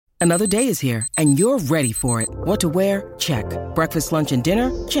Another day is here, and you're ready for it. What to wear? Check. Breakfast, lunch, and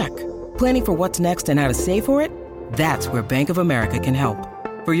dinner? Check. Planning for what's next and how to save for it? That's where Bank of America can help.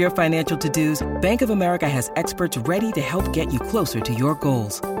 For your financial to-dos, Bank of America has experts ready to help get you closer to your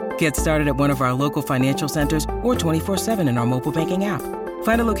goals. Get started at one of our local financial centers or 24/7 in our mobile banking app.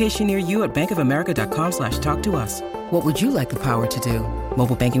 Find a location near you at bankofamerica.com/talktous. What would you like the power to do?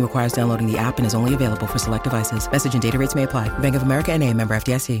 Mobile banking requires downloading the app and is only available for select devices. Message and data rates may apply. Bank of America N.A., member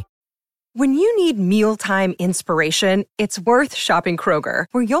FDIC. When you need mealtime inspiration, it's worth shopping Kroger,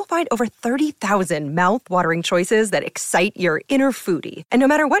 where you'll find over 30,000 mouth-watering choices that excite your inner foodie. And no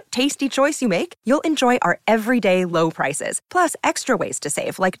matter what tasty choice you make, you'll enjoy our everyday low prices, plus extra ways to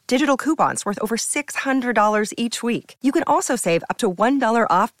save, like digital coupons worth over $600 each week. You can also save up to $1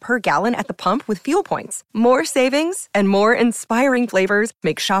 off per gallon at the pump with fuel points. More savings and more inspiring flavors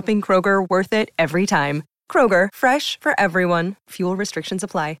make shopping Kroger worth it every time. Kroger, fresh for everyone. Fuel restrictions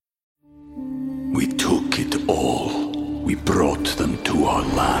apply. We took it all. We brought them to our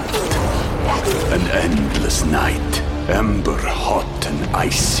land. An endless night, ember hot and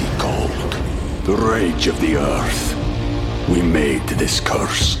icy cold. The rage of the earth. We made this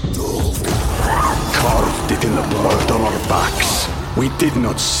curse. Carved it in the blood on our backs. We did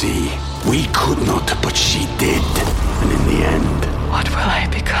not see. We could not, but she did. And in the end... What will I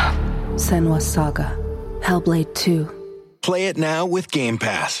become? Senua's Saga. Hellblade 2. Play it now with Game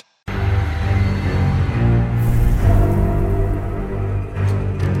Pass.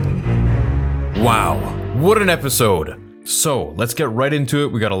 Wow, what an episode! So, let's get right into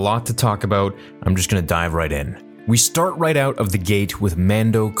it. We got a lot to talk about. I'm just gonna dive right in. We start right out of the gate with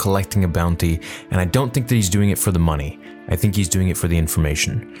Mando collecting a bounty, and I don't think that he's doing it for the money. I think he's doing it for the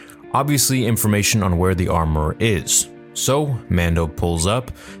information. Obviously, information on where the armorer is. So, Mando pulls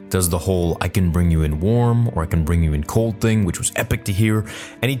up, does the whole I can bring you in warm or I can bring you in cold thing, which was epic to hear,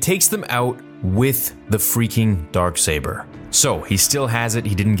 and he takes them out with the freaking Darksaber. So, he still has it,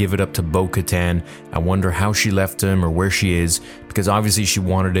 he didn't give it up to Bo-Katan. I wonder how she left him or where she is, because obviously she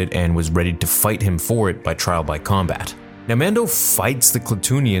wanted it and was ready to fight him for it by trial by combat. Now, Mando fights the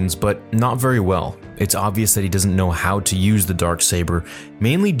Klatooinians, but not very well. It's obvious that he doesn't know how to use the Darksaber,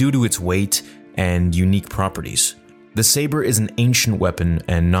 mainly due to its weight and unique properties. The saber is an ancient weapon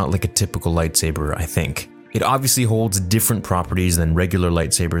and not like a typical lightsaber, I think. It obviously holds different properties than regular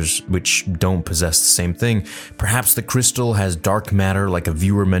lightsabers, which don't possess the same thing. Perhaps the crystal has dark matter like a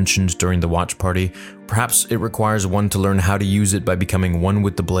viewer mentioned during the watch party. Perhaps it requires one to learn how to use it by becoming one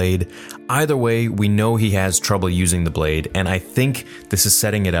with the blade. Either way, we know he has trouble using the blade, and I think this is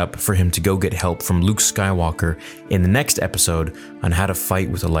setting it up for him to go get help from Luke Skywalker in the next episode on how to fight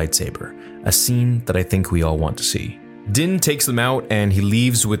with a lightsaber. A scene that I think we all want to see. Din takes them out and he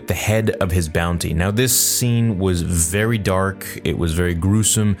leaves with the head of his bounty. Now this scene was very dark, it was very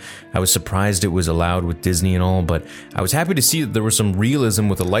gruesome. I was surprised it was allowed with Disney and all, but I was happy to see that there was some realism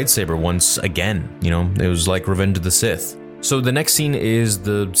with a lightsaber once again. You know, it was like Revenge of the Sith. So the next scene is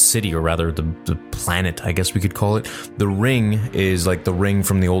the city, or rather the planet, I guess we could call it. The ring is like the ring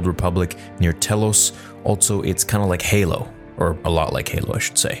from the Old Republic near Telos. Also, it's kind of like Halo, or a lot like Halo, I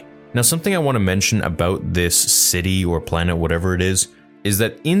should say. Now, something I want to mention about this city or planet, whatever it is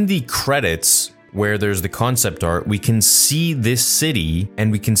that in the credits where there's the concept art, we can see this city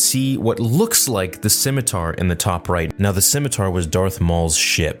and we can see what looks like the scimitar in the top right. Now, the scimitar was Darth Maul's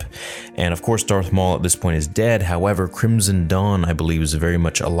ship. And of course, Darth Maul at this point is dead. However, Crimson Dawn, I believe, is very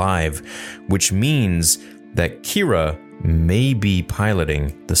much alive, which means that Kira may be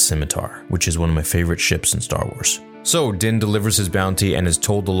piloting the scimitar, which is one of my favorite ships in Star Wars. So, Din delivers his bounty and is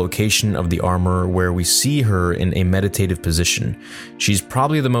told the location of the armorer, where we see her in a meditative position. She's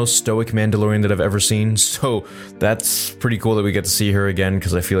probably the most stoic Mandalorian that I've ever seen, so that's pretty cool that we get to see her again,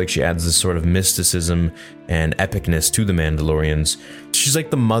 because I feel like she adds this sort of mysticism and epicness to the Mandalorians. She's like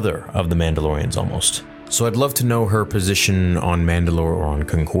the mother of the Mandalorians almost. So I'd love to know her position on Mandalore or on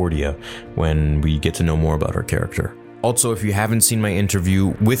Concordia when we get to know more about her character. Also, if you haven't seen my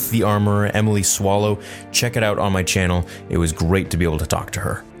interview with the armorer, Emily Swallow, check it out on my channel. It was great to be able to talk to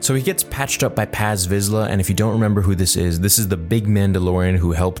her. So he gets patched up by Paz Vizsla, and if you don't remember who this is the big Mandalorian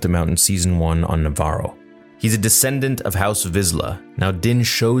who helped him out in Season 1 on Navarro. He's a descendant of House Vizsla. Now Din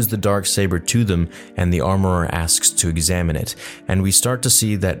shows the Darksaber to them, and the armorer asks to examine it. And we start to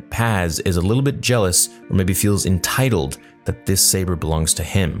see that Paz is a little bit jealous, or maybe feels entitled, that this saber belongs to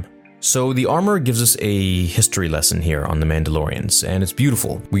him. So the armorer gives us a history lesson here on the Mandalorians, and it's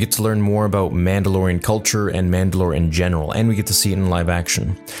beautiful. We get to learn more about Mandalorian culture and Mandalore in general, and we get to see it in live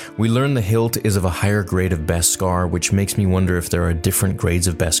action. We learn the hilt is of a higher grade of Beskar, which makes me wonder if there are different grades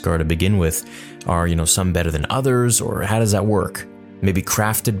of Beskar to begin with. Are, some better than others, or how does that work? maybe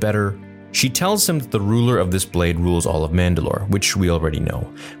crafted better. She tells him that the ruler of this blade rules all of Mandalore, which we already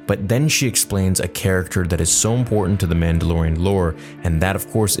know. But then she explains a character that is so important to the Mandalorian lore, and that of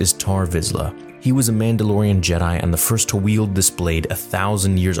course is Tar Vizsla. He was a Mandalorian Jedi and the first to wield this blade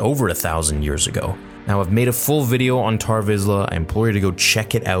over 1,000 years ago. Now, I've made a full video on Tar Vizsla. I implore you to go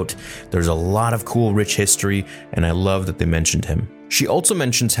check it out. There's a lot of cool, rich history, and I love that they mentioned him. She also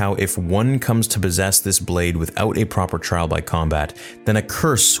mentions how if one comes to possess this blade without a proper trial by combat, then a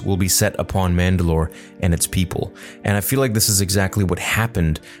curse will be set upon Mandalore and its people. And I feel like this is exactly what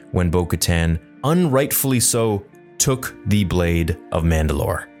happened when Bo-Katan, unrightfully so, took the blade of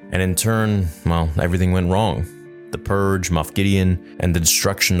Mandalore. And in turn, well, everything went wrong. The Purge, Moff Gideon, and the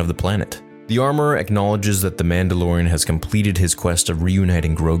destruction of the planet. The armor acknowledges that the Mandalorian has completed his quest of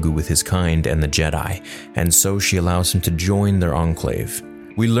reuniting Grogu with his kind and the Jedi, and so she allows him to join their enclave.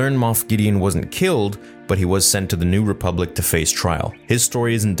 We learn Moff Gideon wasn't killed, but he was sent to the New Republic to face trial. His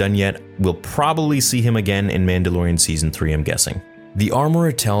story isn't done yet. We'll probably see him again in Mandalorian Season 3, I'm guessing. The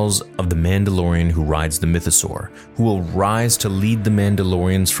armorer tells of the Mandalorian who rides the Mythosaur, who will rise to lead the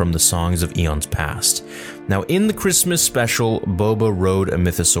Mandalorians from the songs of eons past. Now, in the Christmas special, Boba rode a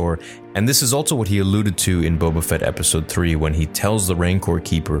Mythosaur, and this is also what he alluded to in Boba Fett Episode 3 when he tells the Rancor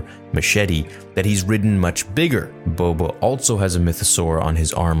Keeper, Machete, that he's ridden much bigger. Boba also has a Mythosaur on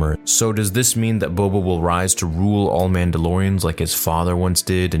his armor, so does this mean that Boba will rise to rule all Mandalorians like his father once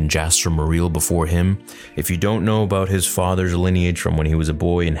did and Jaster Moreel before him? If you don't know about his father's lineage from when he was a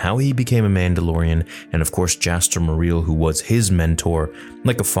boy and how he became a Mandalorian, and of course Jaster Moreel, who was his mentor,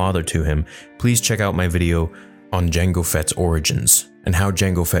 like a father to him, please check out my video on Jango Fett's origins and how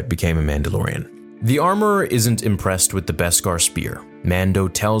Jango Fett became a Mandalorian. The armorer isn't impressed with the Beskar spear. Mando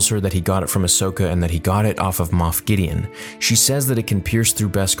tells her that he got it from Ahsoka and that he got it off of Moff Gideon. She says that it can pierce through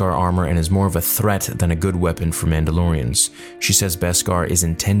Beskar armor and is more of a threat than a good weapon for Mandalorians. She says Beskar is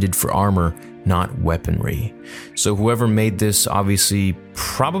intended for armor, not weaponry. So whoever made this obviously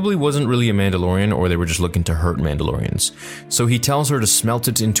probably wasn't really a Mandalorian, or they were just looking to hurt Mandalorians. So he tells her to smelt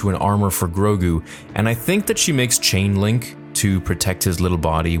it into an armor for Grogu, and I think that she makes chain link to protect his little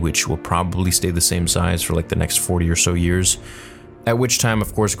body, which will probably stay the same size for like the next 40 or so years. At which time,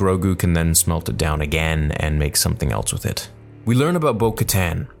 of course, Grogu can then smelt it down again and make something else with it. We learn about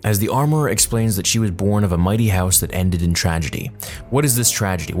Bo-Katan, as the armorer explains that she was born of a mighty house that ended in tragedy. What is this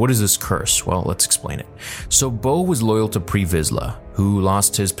tragedy? What is this curse? Well, let's explain it. So Bo was loyal to PRE Vizsla, who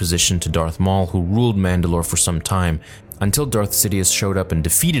lost his position to Darth Maul, who ruled Mandalore for some time, until Darth Sidious showed up and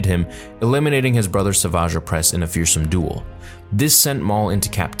defeated him, eliminating his brother Savage Opress in a fearsome duel. This sent Maul into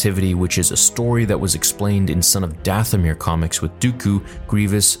captivity, which is a story that was explained in Son of Dathomir comics with Dooku,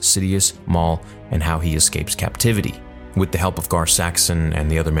 Grievous, Sidious, Maul, and how he escapes captivity, with the help of Gar Saxon and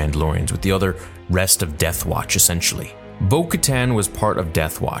the other Mandalorians, with the other rest of Death Watch, essentially. Bo-Katan was part of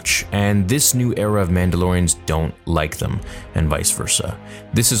Death Watch, and this new era of Mandalorians don't like them, and vice versa.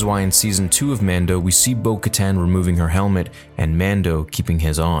 This is why in Season 2 of Mando, we see Bo-Katan removing her helmet and Mando keeping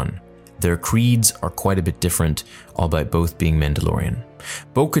his on. Their creeds are quite a bit different, albeit both being Mandalorian.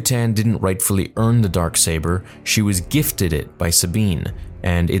 Bo-Katan didn't rightfully earn the Darksaber, she was gifted it by Sabine,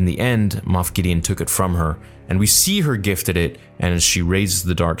 and in the end, Moff Gideon took it from her, and we see her gifted it, and as she raises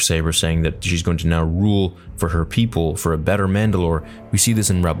the Darksaber saying that she's going to now rule for her people for a better Mandalore, we see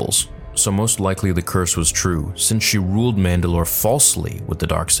this in Rebels. So most likely the curse was true, since she ruled Mandalore falsely with the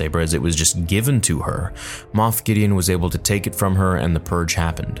Darksaber as it was just given to her. Moff Gideon was able to take it from her and the purge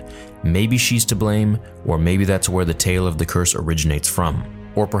happened. Maybe she's to blame, or maybe that's where the tale of the curse originates from.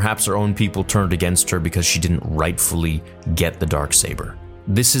 Or perhaps her own people turned against her because she didn't rightfully get the Darksaber.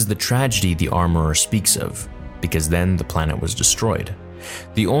 This is the tragedy the armorer speaks of, because then the planet was destroyed.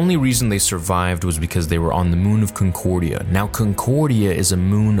 The only reason they survived was because they were on the moon of Concordia. Now Concordia is a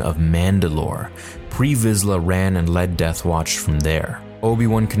moon of Mandalore. PRE Vizsla ran and led Death Watch from there.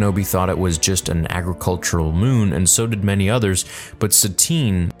 Obi-Wan Kenobi thought it was just an agricultural moon, and so did many others, but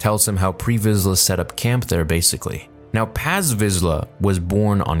Satine tells him how PRE Vizsla set up camp there basically. Now Paz Vizsla was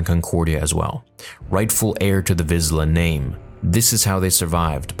born on Concordia as well, rightful heir to the Vizsla name. This is how they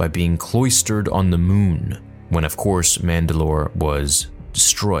survived, by being cloistered on the moon, when of course Mandalore was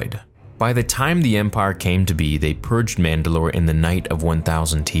destroyed. By the time the Empire came to be, they purged Mandalore in the Night of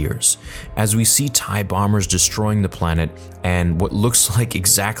 1,000 Tears, as we see TIE bombers destroying the planet and what looks like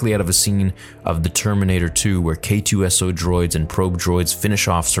exactly out of a scene of the Terminator 2 where K-2SO droids and probe droids finish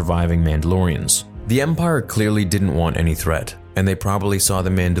off surviving Mandalorians. The Empire clearly didn't want any threat, and they probably saw the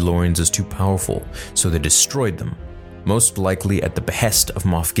Mandalorians as too powerful, so they destroyed them. most likely at the behest of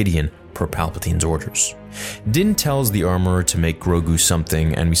Moff Gideon per Palpatine's orders. Din tells the armorer to make Grogu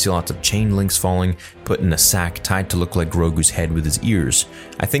something, and we see lots of chain links falling, put in a sack tied to look like Grogu's head with his ears.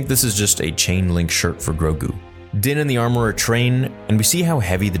 I think this is just a chain link shirt for Grogu. Din and the armorer train, and we see how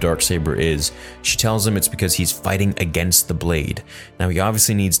heavy the Darksaber is. She tells him it's because he's fighting against the blade. Now he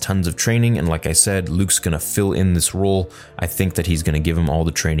obviously needs tons of training, and like I said, Luke's gonna fill in this role. I think that he's gonna give him all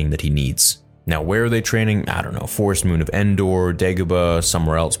the training that he needs. Now where are they training? I don't know, Forest Moon of Endor, Dagobah,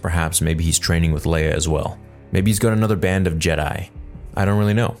 somewhere else perhaps. Maybe he's training with Leia as well. Maybe he's got another band of Jedi. I don't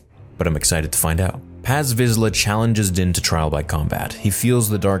really know, but I'm excited to find out. Paz Vizsla challenges Din to trial by combat. He feels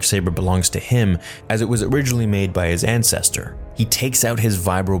the Darksaber belongs to him as it was originally made by his ancestor. He takes out his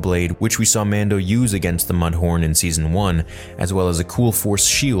vibroblade, which we saw Mando use against the Mudhorn in Season 1, as well as a cool Force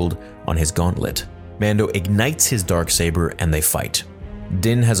shield on his gauntlet. Mando ignites his Darksaber and they fight.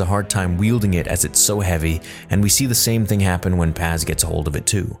 Din has a hard time wielding it as it's so heavy, and we see the same thing happen when Paz gets a hold of it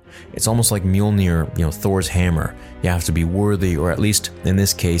too. It's almost like Mjolnir, Thor's hammer. You have to be worthy, or at least, in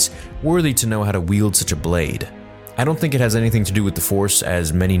this case, worthy to know how to wield such a blade. I don't think it has anything to do with the Force,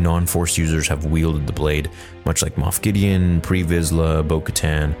 as many non-Force users have wielded the blade, much like Moff Gideon, Pre Vizsla,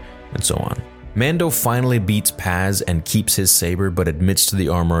 Bo-Katan, and so on. Mando finally beats Paz and keeps his saber, but admits to the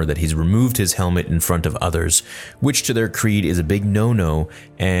armorer that he's removed his helmet in front of others, which to their creed is a big no-no,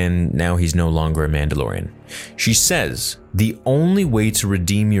 and now he's no longer a Mandalorian. She says, "The only way to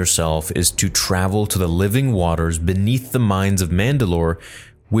redeem yourself is to travel to the living waters beneath the mines of Mandalore,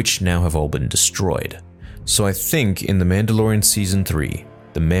 which now have all been destroyed." So I think in The Mandalorian Season 3,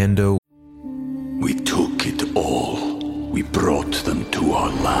 the Mando... We took it all. We brought them to our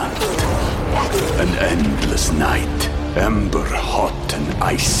land. An endless night, ember hot and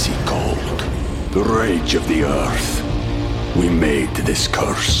icy cold. The rage of the earth. We made this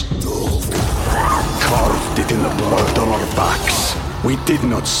curse. Carved it in the blood on our backs. We did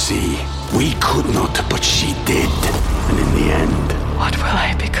not see. We could not, but she did. And in the end... What will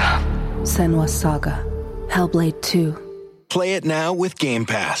I become? Senua's Saga. Hellblade 2. Play it now with Game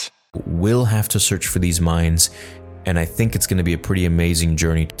Pass. We'll have to search for these mines, and I think it's going to be a pretty amazing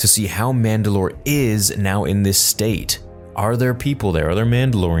journey to see how Mandalore is now in this state. Are there people there? Are there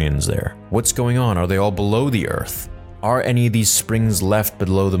Mandalorians there? What's going on? Are they all below the earth? Are any of these springs left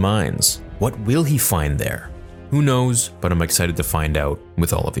below the mines? What will he find there? Who knows, but I'm excited to find out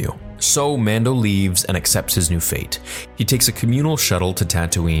with all of you. So Mando leaves and accepts his new fate. He takes a communal shuttle to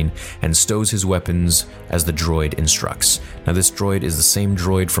Tatooine and stows his weapons as the droid instructs. Now this droid is the same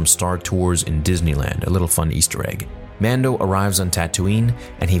droid from Star Tours in Disneyland, a little fun Easter egg. Mando arrives on Tatooine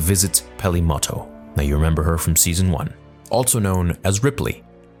and he visits Peli Motto. Now you remember her from Season 1, also known as Ripley.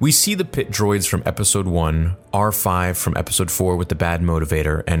 We see the pit droids from Episode 1, R5 from Episode 4 with the bad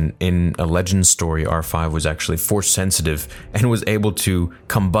motivator, and in a Legends story, R5 was actually Force sensitive and was able to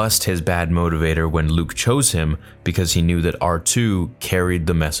combust his bad motivator when Luke chose him because he knew that R2 carried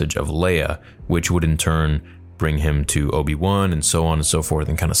the message of Leia, which would in turn bring him to Obi-Wan and so on and so forth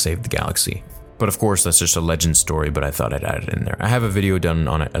and kind of save the galaxy. But of course, that's just a Legends story, but I thought I'd add it in there. I have a video done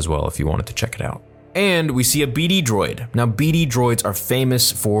on it as well if you wanted to check it out. And we see a BD droid. Now BD droids are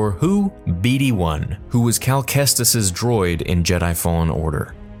famous for who? BD-1, who was Cal Kestis' droid in Jedi Fallen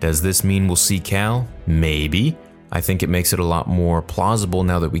Order. Does this mean we'll see Cal? Maybe. I think it makes it a lot more plausible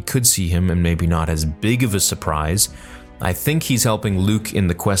now that we could see him and maybe not as big of a surprise. I think he's helping Luke in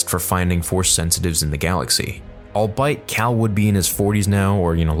the quest for finding Force sensitives in the galaxy. Albeit Cal would be in his 40s now,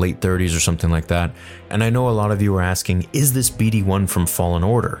 or late 30s or something like that. And I know a lot of you are asking, is this BD-1 from Fallen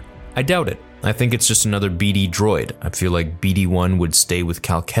Order? I doubt it. I think it's just another BD droid. I feel like BD-1 would stay with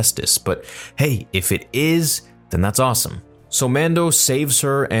Cal Kestis, but hey, if it is, then that's awesome. So Mando saves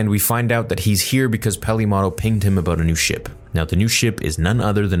her, and we find out that he's here because Peli Motto pinged him about a new ship. Now the new ship is none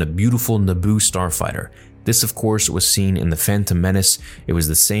other than a beautiful Naboo starfighter. This of course was seen in The Phantom Menace. It was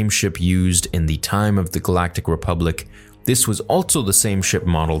the same ship used in the time of the Galactic Republic. This was also the same ship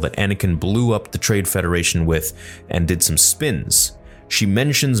model that Anakin blew up the Trade Federation with and did some spins. She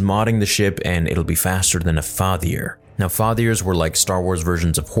mentions modding the ship and it'll be faster than a Fathier. Now Fathiers were like Star Wars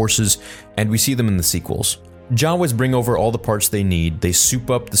versions of horses, and we see them in the sequels. Jawas bring over all the parts they need, they soup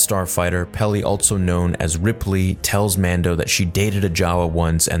up the starfighter. Peli, also known as Ripley, tells Mando that she dated a Jawa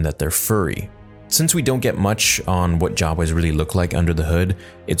once and that they're furry. Since we don't get much on what Jawas really look like under the hood,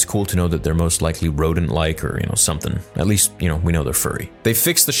 it's cool to know that they're most likely rodent-like or, something. At least, we know they're furry. They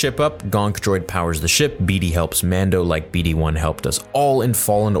fix the ship up, Gonk droid powers the ship, BD helps Mando like BD-1 helped us all in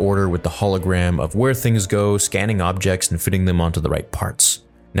Fallen Order with the hologram of where things go, scanning objects and fitting them onto the right parts.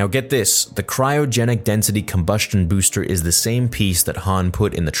 Now get this, the cryogenic density combustion booster is the same piece that Han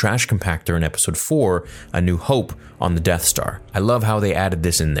put in the trash compactor in episode 4, A New Hope, on the Death Star. I love how they added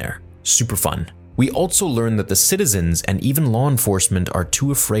this in there. Super fun. We also learn that the citizens and even law enforcement are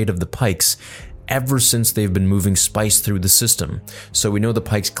too afraid of the Pikes ever since they've been moving spice through the system. So we know the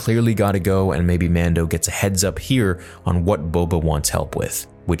Pikes clearly gotta go, and maybe Mando gets a heads up here on what Boba wants help with,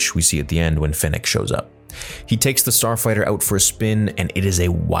 which we see at the end when Fennec shows up. He takes the starfighter out for a spin, and it is a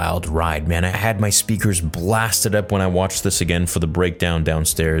wild ride, man. I had my speakers blasted up when I watched this again for the breakdown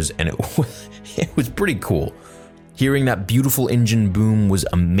downstairs, and it was pretty cool. Hearing that beautiful engine boom was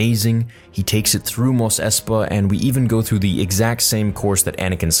amazing. He takes it through Mos Espa, and we even go through the exact same course that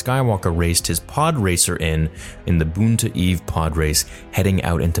Anakin Skywalker raced his pod racer in the Boonta Eve pod race, heading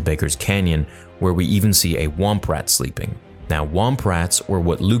out into Baker's Canyon, where we even see a Womp Rat sleeping. Now, Womp Rats were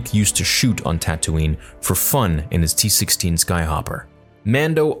what Luke used to shoot on Tatooine for fun in his T-16 Skyhopper.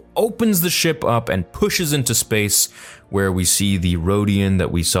 Mando opens the ship up and pushes into space, where we see the Rodian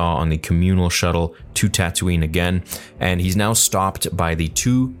that we saw on the communal shuttle to Tatooine again, and he's now stopped by the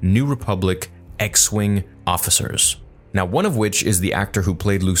 2 New Republic X-Wing officers. Now, one of which is the actor who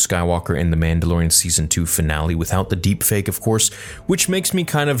played Luke Skywalker in The Mandalorian Season 2 finale, without the deepfake, of course, which makes me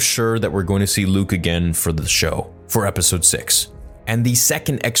kind of sure that we're going to see Luke again for the show, for Episode 6. And the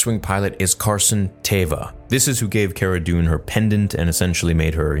second X-Wing pilot is Carson Teva. This is who gave Cara Dune her pendant and essentially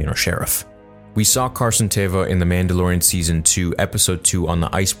made her, sheriff. We saw Carson Teva in The Mandalorian Season 2, Episode 2 on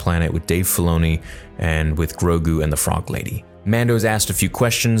the Ice Planet with Dave Filoni and with Grogu and the Frog Lady. Mando's asked a few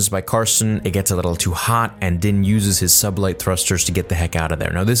questions by Carson, it gets a little too hot, and Din uses his sublight thrusters to get the heck out of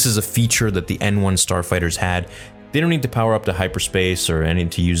there. Now, this is a feature that the N1 starfighters had. They don't need to power up to hyperspace or any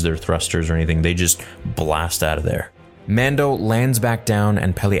to use their thrusters or anything, they just blast out of there. Mando lands back down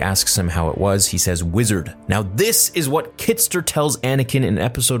and Peli asks him how it was. He says, "Wizard." Now this is what Kitster tells Anakin in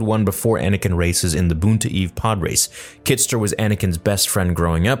episode 1 before Anakin races in the Boonta Eve pod race. Kitster was Anakin's best friend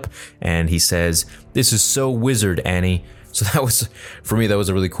growing up, and he says, "This is so wizard, Annie." So that was, for me, that was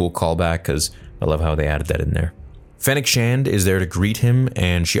a really cool callback because I love how they added that in there. Fennec Shand is there to greet him,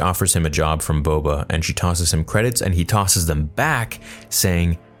 and she offers him a job from Boba, and she tosses him credits, and he tosses them back,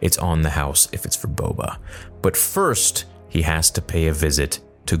 saying it's on the house if it's for Boba. But first, he has to pay a visit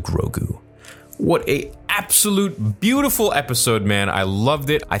to Grogu. What a absolute beautiful episode, man. I loved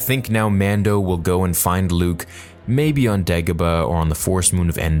it. I think now Mando will go and find Luke, maybe on Dagobah or on the Forest Moon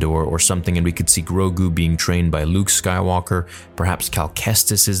of Endor or something, and we could see Grogu being trained by Luke Skywalker. Perhaps Cal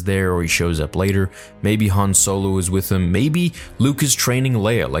Kestis is there, or he shows up later. Maybe Han Solo is with him. Maybe Luke is training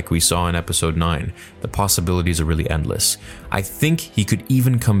Leia like we saw in episode 9. The possibilities are really endless. I think he could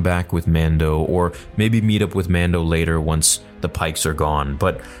even come back with Mando, or maybe meet up with Mando later once the Pikes are gone,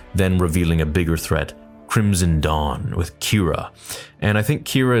 but then revealing a bigger threat, Crimson Dawn with Kira. And I think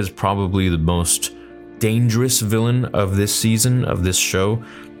Kira is probably the most dangerous villain of this season, of this show,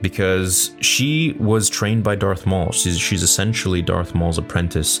 because she was trained by Darth Maul. She's essentially Darth Maul's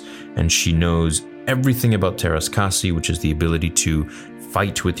apprentice, and she knows everything about Teras Kasi, which is the ability to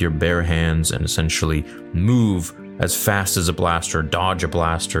fight with your bare hands and essentially move as fast as a blaster, dodge a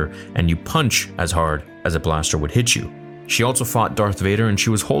blaster, and you punch as hard as a blaster would hit you. She also fought Darth Vader, and she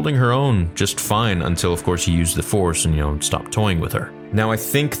was holding her own just fine until, of course, he used the Force and, stopped toying with her. Now, I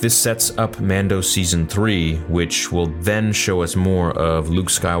think this sets up Mando Season 3, which will then show us more of Luke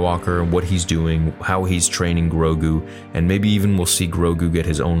Skywalker, what he's doing, how he's training Grogu, and maybe even we'll see Grogu get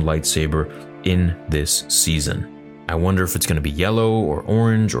his own lightsaber in this season. I wonder if it's going to be yellow, or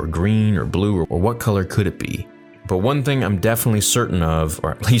orange, or green, or blue, or what color could it be? But one thing I'm definitely certain of,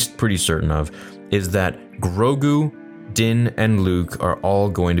 or at least pretty certain of, is that Grogu, Din, and Luke are all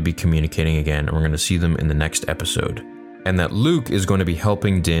going to be communicating again, and we're going to see them in the next episode. And that Luke is going to be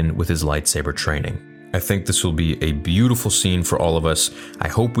helping Din with his lightsaber training. I think this will be a beautiful scene for all of us. I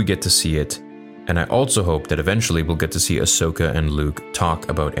hope we get to see it. And I also hope that eventually we'll get to see Ahsoka and Luke talk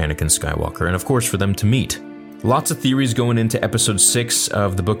about Anakin Skywalker, and of course for them to meet. Lots of theories going into episode 6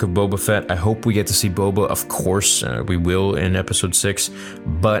 of the Book of Boba Fett. I hope we get to see Boba, of course, we will in episode 6,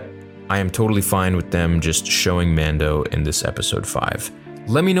 but I am totally fine with them just showing Mando in this episode 5.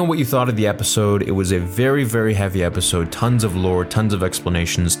 Let me know what you thought of the episode. It was a very, very heavy episode. Tons of lore, tons of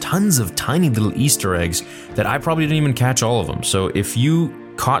explanations, tons of tiny little Easter eggs that I probably didn't even catch all of them. So if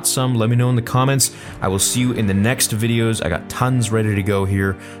you caught some, let me know in the comments. I will see you in the next videos. I got tons ready to go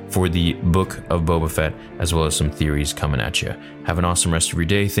here for the Book of Boba Fett, as well as some theories coming at you. Have an awesome rest of your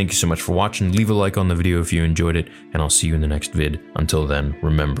day. Thank you so much for watching. Leave a like on the video if you enjoyed it, and I'll see you in the next vid. Until then,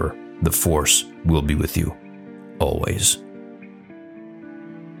 remember, the Force will be with you. Always.